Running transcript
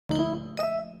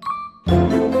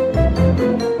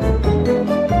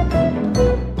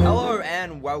Hello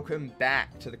and welcome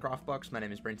back to the CraftBox. My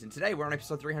name is Brenton. Today we're on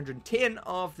episode 310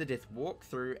 of the Death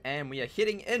walkthrough, and we are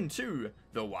heading into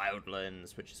the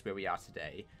Wildlands, which is where we are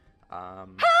today.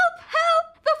 Help!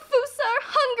 Help! The foos are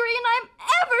hungry and I'm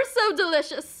ever so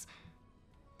delicious!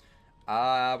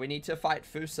 We need to fight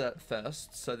Fusa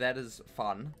first, so that is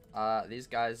fun. These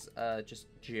guys are just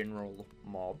general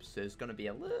mobs. There's going to be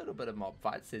a little bit of mob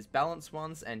fights. There's balance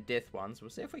ones and death ones. We'll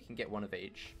see if we can get one of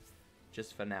each.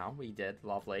 Just for now, we did.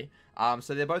 Lovely.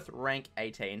 So they're both rank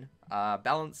 18.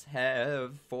 Balance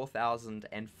have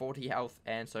 4,040 health,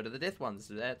 and so do the death ones.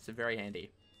 So that's very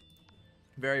handy.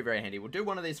 Very, very handy. We'll do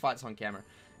one of these fights on camera,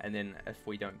 and then if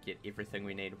we don't get everything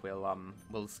we need,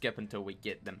 we'll skip until we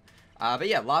get them. But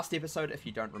yeah, last episode, if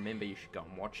you don't remember, you should go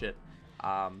and watch it.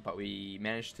 But we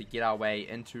managed to get our way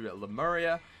into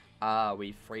Lemuria.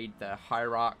 We freed the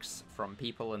hierarchs from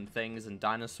people and things and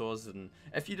dinosaurs, and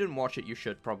if you didn't watch it, you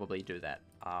should probably do that,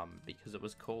 because it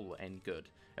was cool and good.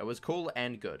 It was cool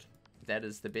and good. That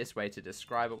is the best way to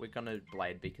describe it. We're gonna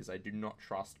blade, because I do not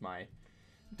trust my...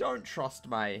 don't trust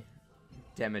my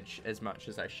damage as much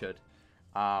as I should.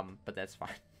 But that's fine.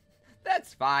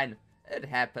 That's fine. It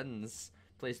happens.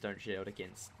 Please don't shield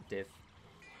against death.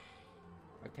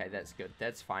 Okay, that's good.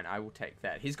 That's fine. I will take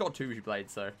that. He's got 2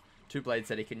 blades, though. 2 blades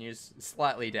that he can use.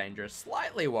 Slightly dangerous.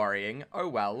 Slightly worrying. Oh,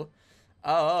 well.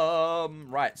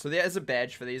 Right. So there is a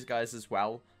badge for these guys as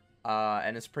well.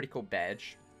 And it's a pretty cool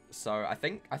badge. So I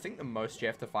think the most you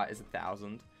have to fight is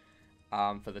 1,000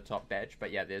 for the top badge.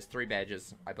 But yeah, there's 3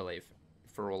 badges, I believe,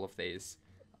 for all of these.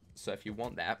 So if you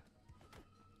want that,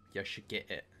 you should get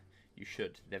it. You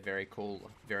should. They're very cool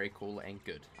and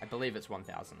good. I believe it's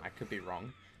 1,000. I could be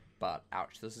wrong. But,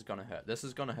 ouch, this is going to hurt. This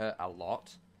is going to hurt a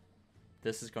lot.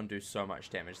 This is going to do so much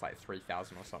damage, like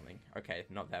 3,000 or something. Okay,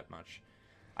 not that much.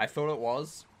 I thought it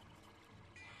was.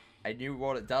 I knew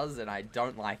what it does, and I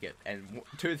don't like it. And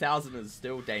 2,000 is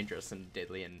still dangerous and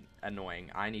deadly and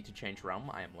annoying. I need to change realm.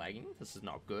 I am lagging. This is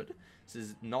not good. This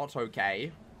is not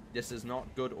okay. This is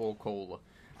not good or cool.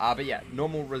 But yeah,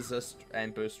 normal resist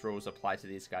and boost rules apply to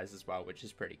these guys as well, which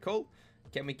is pretty cool.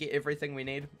 Can we get everything we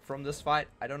need from this fight?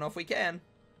 I don't know if we can.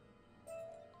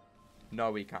 No,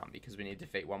 we can't, because we need to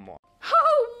defeat one more.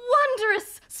 Oh,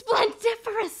 wondrous!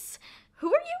 Splendiferous!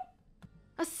 Who are you?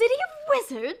 A city of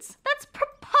wizards? That's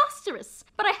preposterous!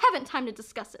 But I haven't time to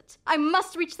discuss it. I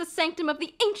must reach the sanctum of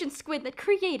the ancient squid that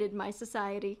created my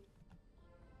society.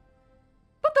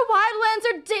 But the wildlands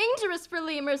are dangerous for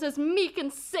lemurs as meek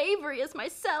and savory as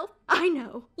myself. I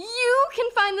know. You can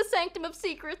find the sanctum of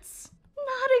secrets.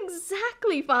 Not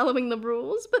exactly following the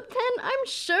rules, but then I'm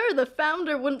sure the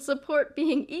founder wouldn't support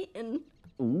being eaten.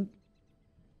 Ooh.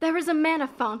 There is a mana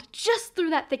font just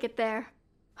through that thicket there.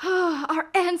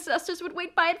 Our ancestors would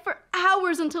wait by it for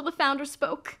hours until the founder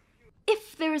spoke.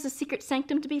 If there is a secret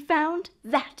sanctum to be found,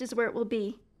 that is where it will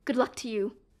be. Good luck to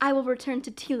you. I will return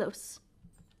to Telos.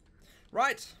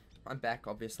 Right, I'm back,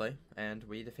 obviously, and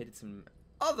we defeated some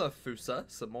other Fusa,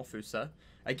 some more Fusa.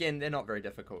 Again, they're not very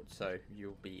difficult, so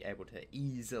you'll be able to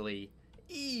easily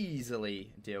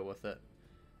deal with it.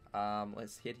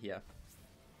 Let's head here.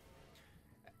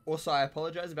 Also, I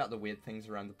apologize about the weird things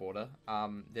around the border.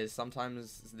 There's some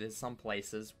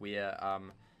places where,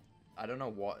 I don't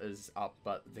know what is up,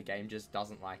 but the game just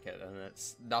doesn't like it, and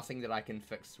it's nothing that I can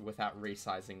fix without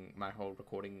resizing my whole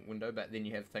recording window, but then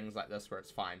you have things like this where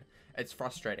it's fine. It's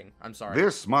frustrating. I'm sorry.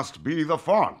 This must be the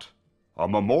font. A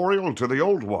memorial to the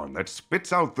old one that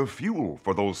spits out the fuel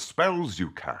for those spells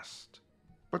you cast.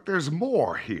 But there's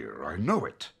more here, I know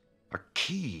it. A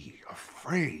key, a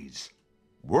phrase,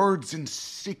 words in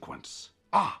sequence.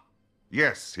 Ah,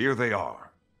 yes, here they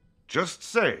are. Just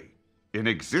say, in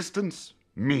existence,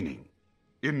 meaning.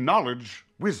 In knowledge,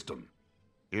 wisdom.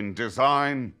 In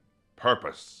design,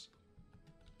 purpose.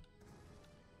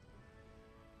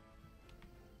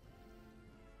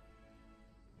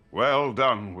 Well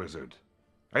done, wizard.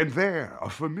 And there, a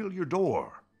familiar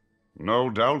door. No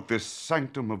doubt this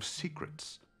sanctum of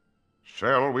secrets.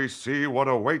 Shall we see what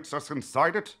awaits us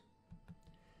inside it?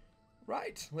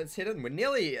 Right, let's head in. We're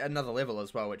nearly another level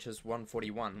as well, which is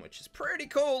 141, which is pretty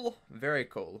cool. Very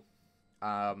cool.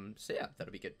 So yeah,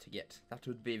 that'll be good to get. That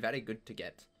would be very good to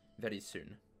get very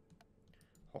soon.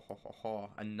 Ho ho ho ho,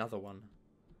 another one.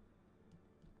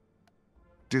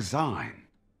 Design.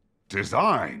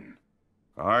 Design.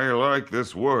 I like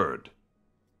this word.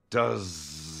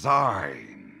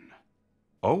 Design.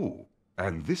 Oh,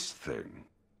 and this thing.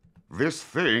 This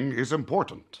thing is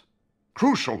important.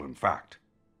 Crucial, in fact.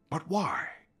 But why?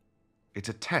 It's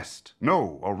a test.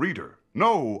 No, a reader.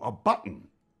 No, a button.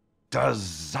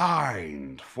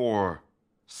 Designed for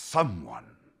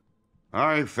someone.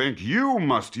 I think you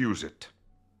must use it.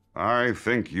 I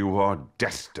think you are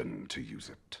destined to use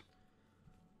it.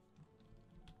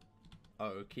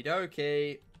 Okie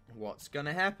dokie. What's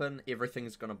gonna happen?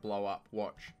 Everything's gonna blow up.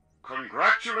 Watch.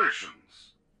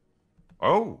 Congratulations.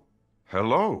 Oh,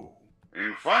 hello.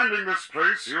 In finding this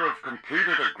place, you have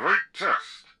completed a great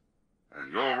test,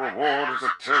 and your reward is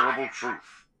a terrible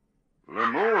truth.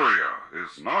 Lemuria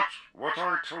is not what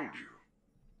I told you.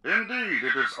 Indeed,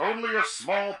 it is only a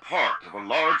small part of a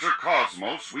larger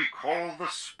cosmos we call the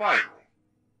Spiral,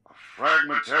 a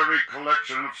fragmentary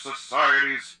collection of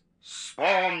societies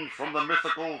spawned from the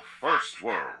mythical First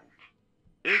World.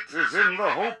 It is in the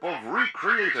hope of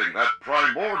recreating that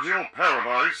primordial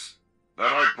paradise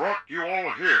that I brought you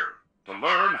all here to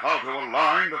learn how to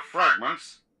align the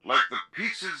fragments like the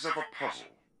pieces of a puzzle.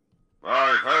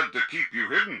 I've had to keep you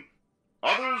hidden.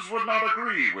 Others would not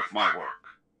agree with my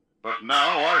work, but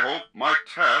now I hope my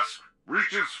task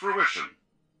reaches fruition.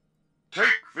 Take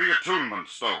the attunement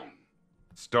stone.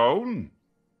 Stone?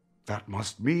 That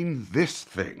must mean this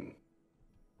thing.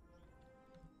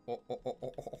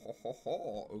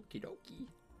 Okie dokie.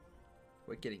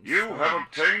 We're getting You started. have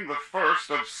obtained the first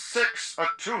of 6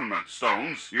 attunement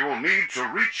stones you will need to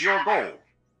reach your goal,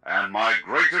 and my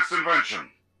greatest invention,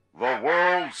 the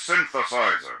World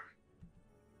Synthesizer.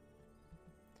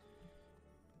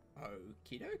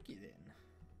 Okie dokie then.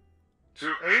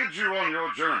 To aid you on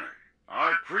your journey,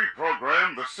 I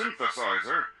pre-programmed the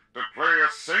synthesizer to play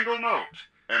a single note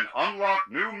and unlock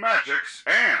new magics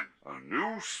and a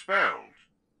new spell.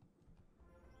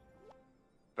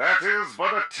 That is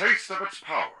but a taste of its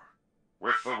power.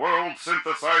 With the World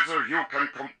Synthesizer, you can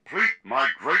complete my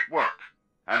great work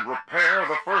and repair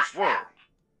the First World,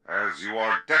 as you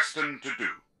are destined to do.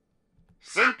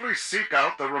 Simply seek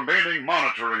out the remaining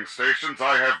monitoring stations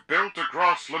I have built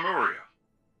across Lemuria.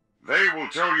 They will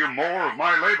tell you more of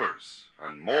my labors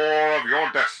and more of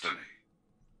your destiny.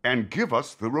 And give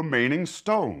us the remaining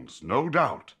stones, no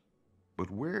doubt. But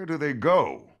where do they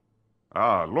go?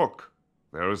 Ah, look,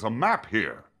 there is a map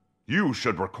here. You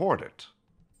should record it.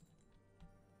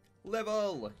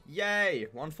 Level! Yay!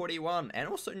 141. And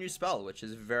also new spell, which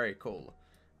is very cool.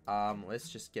 Let's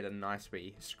just get a nice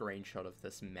wee screenshot of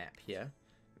this map here.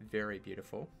 Very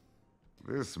beautiful.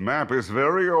 This map is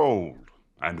very old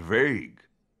and vague.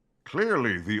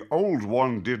 Clearly, the Old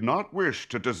One did not wish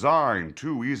to design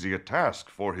too easy a task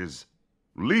for his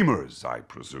lemurs, I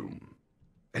presume.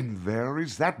 And there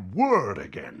is that word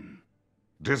again.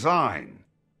 Design.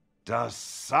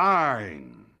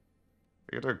 Design.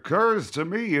 It occurs to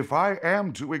me, if I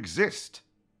am to exist,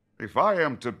 if I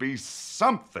am to be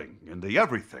something in the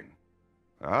everything,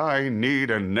 I need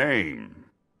a name.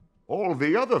 All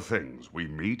the other things we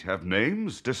meet have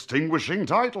names, distinguishing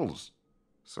titles.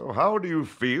 So how do you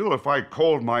feel if I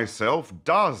called myself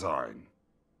Dasein?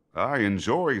 I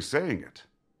enjoy saying it.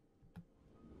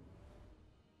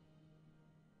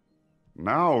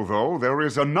 Now, though, there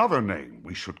is another name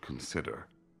we should consider.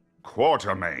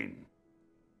 Quatermain.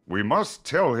 We must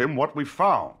tell him what we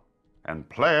found and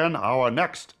plan our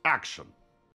next action.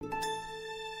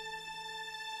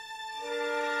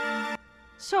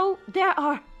 So there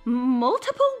are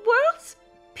multiple worlds,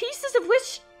 pieces of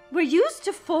which were used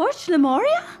to forge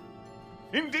Lemuria?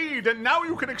 Indeed, and now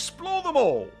you can explore them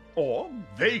all. Or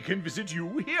they can visit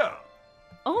you here.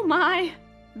 Oh my,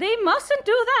 they mustn't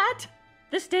do that.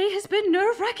 This day has been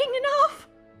nerve-wracking enough.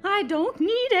 I don't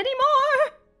need any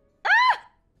more. Ah!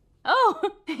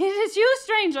 Oh, it is you,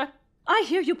 stranger. I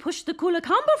hear you pushed the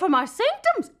Kulakamba from our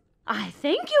sanctums. I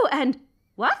thank you, and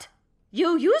what?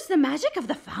 You used the magic of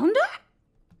the founder?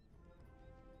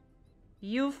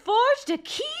 You forged a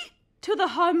key to the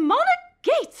harmonic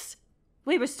gates.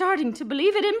 We were starting to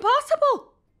believe it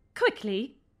impossible.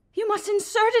 Quickly, you must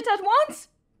insert it at once.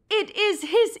 It is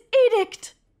his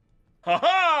edict.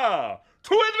 Ha-ha!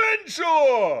 To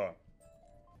adventure!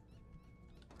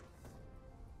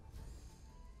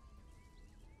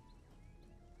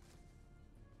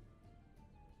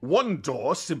 One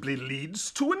door simply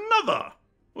leads to another.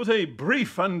 What a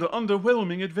brief and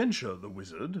underwhelming adventure, the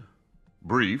wizard.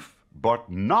 Brief,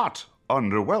 but not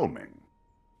underwhelming.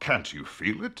 Can't you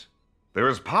feel it? There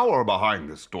is power behind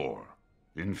this door.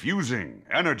 Infusing,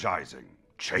 energizing,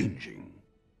 changing.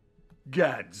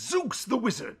 Gadzooks, the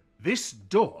wizard. This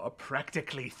door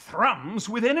practically thrums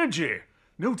with energy.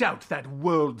 No doubt that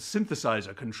world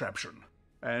synthesizer contraption.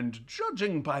 And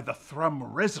judging by the thrum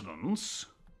resonance,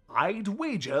 I'd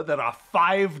wager there are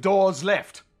 5 doors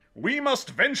left. We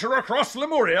must venture across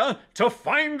Lemuria to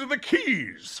find the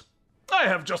keys. I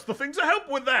have just the thing to help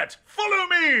with that. Follow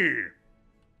me!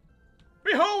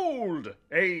 Behold!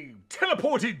 A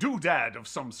teleporty doodad of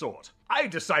some sort. I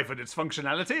deciphered its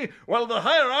functionality while the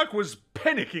hierarch was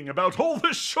panicking about all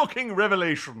the shocking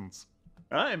revelations.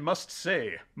 I must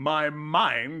say, my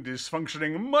mind is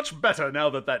functioning much better now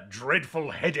that that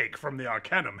dreadful headache from the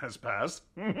Arcanum has passed.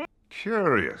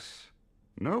 Curious.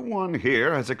 No one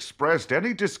here has expressed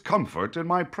any discomfort in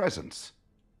my presence.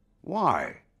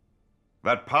 Why?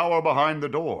 That power behind the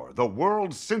door, the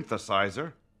world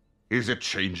synthesizer, is it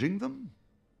changing them?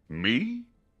 Me?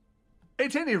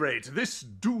 At any rate, this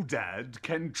doodad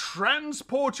can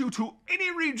transport you to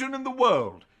any region in the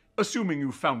world, assuming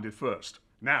you found it first.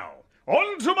 Now,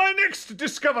 on to my next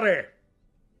discovery!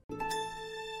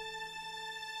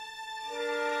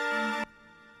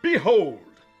 Behold,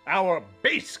 our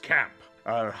base camp.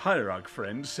 Our hierarch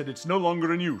friend said it's no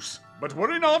longer in use, but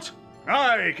worry not,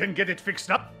 I can get it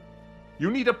fixed up. You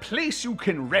need a place you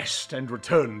can rest and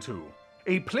return to.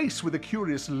 A place where the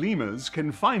curious lemurs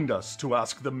can find us to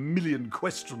ask the million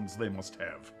questions they must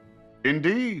have.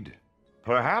 Indeed.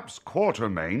 Perhaps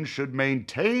Quartermain should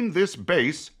maintain this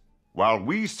base while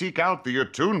we seek out the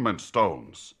attunement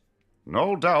stones.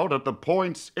 No doubt at the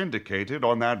points indicated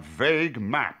on that vague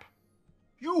map.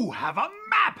 You have a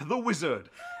map, the wizard!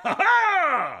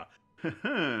 Ha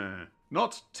ha!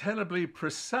 Not terribly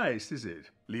precise, is it?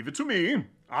 Leave it to me.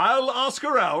 I'll ask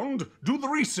around, do the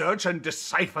research, and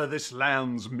decipher this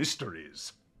land's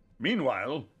mysteries.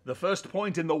 Meanwhile, the first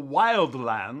point in the wild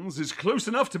lands is close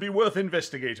enough to be worth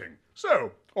investigating.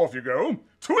 So, off you go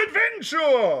to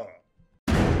adventure!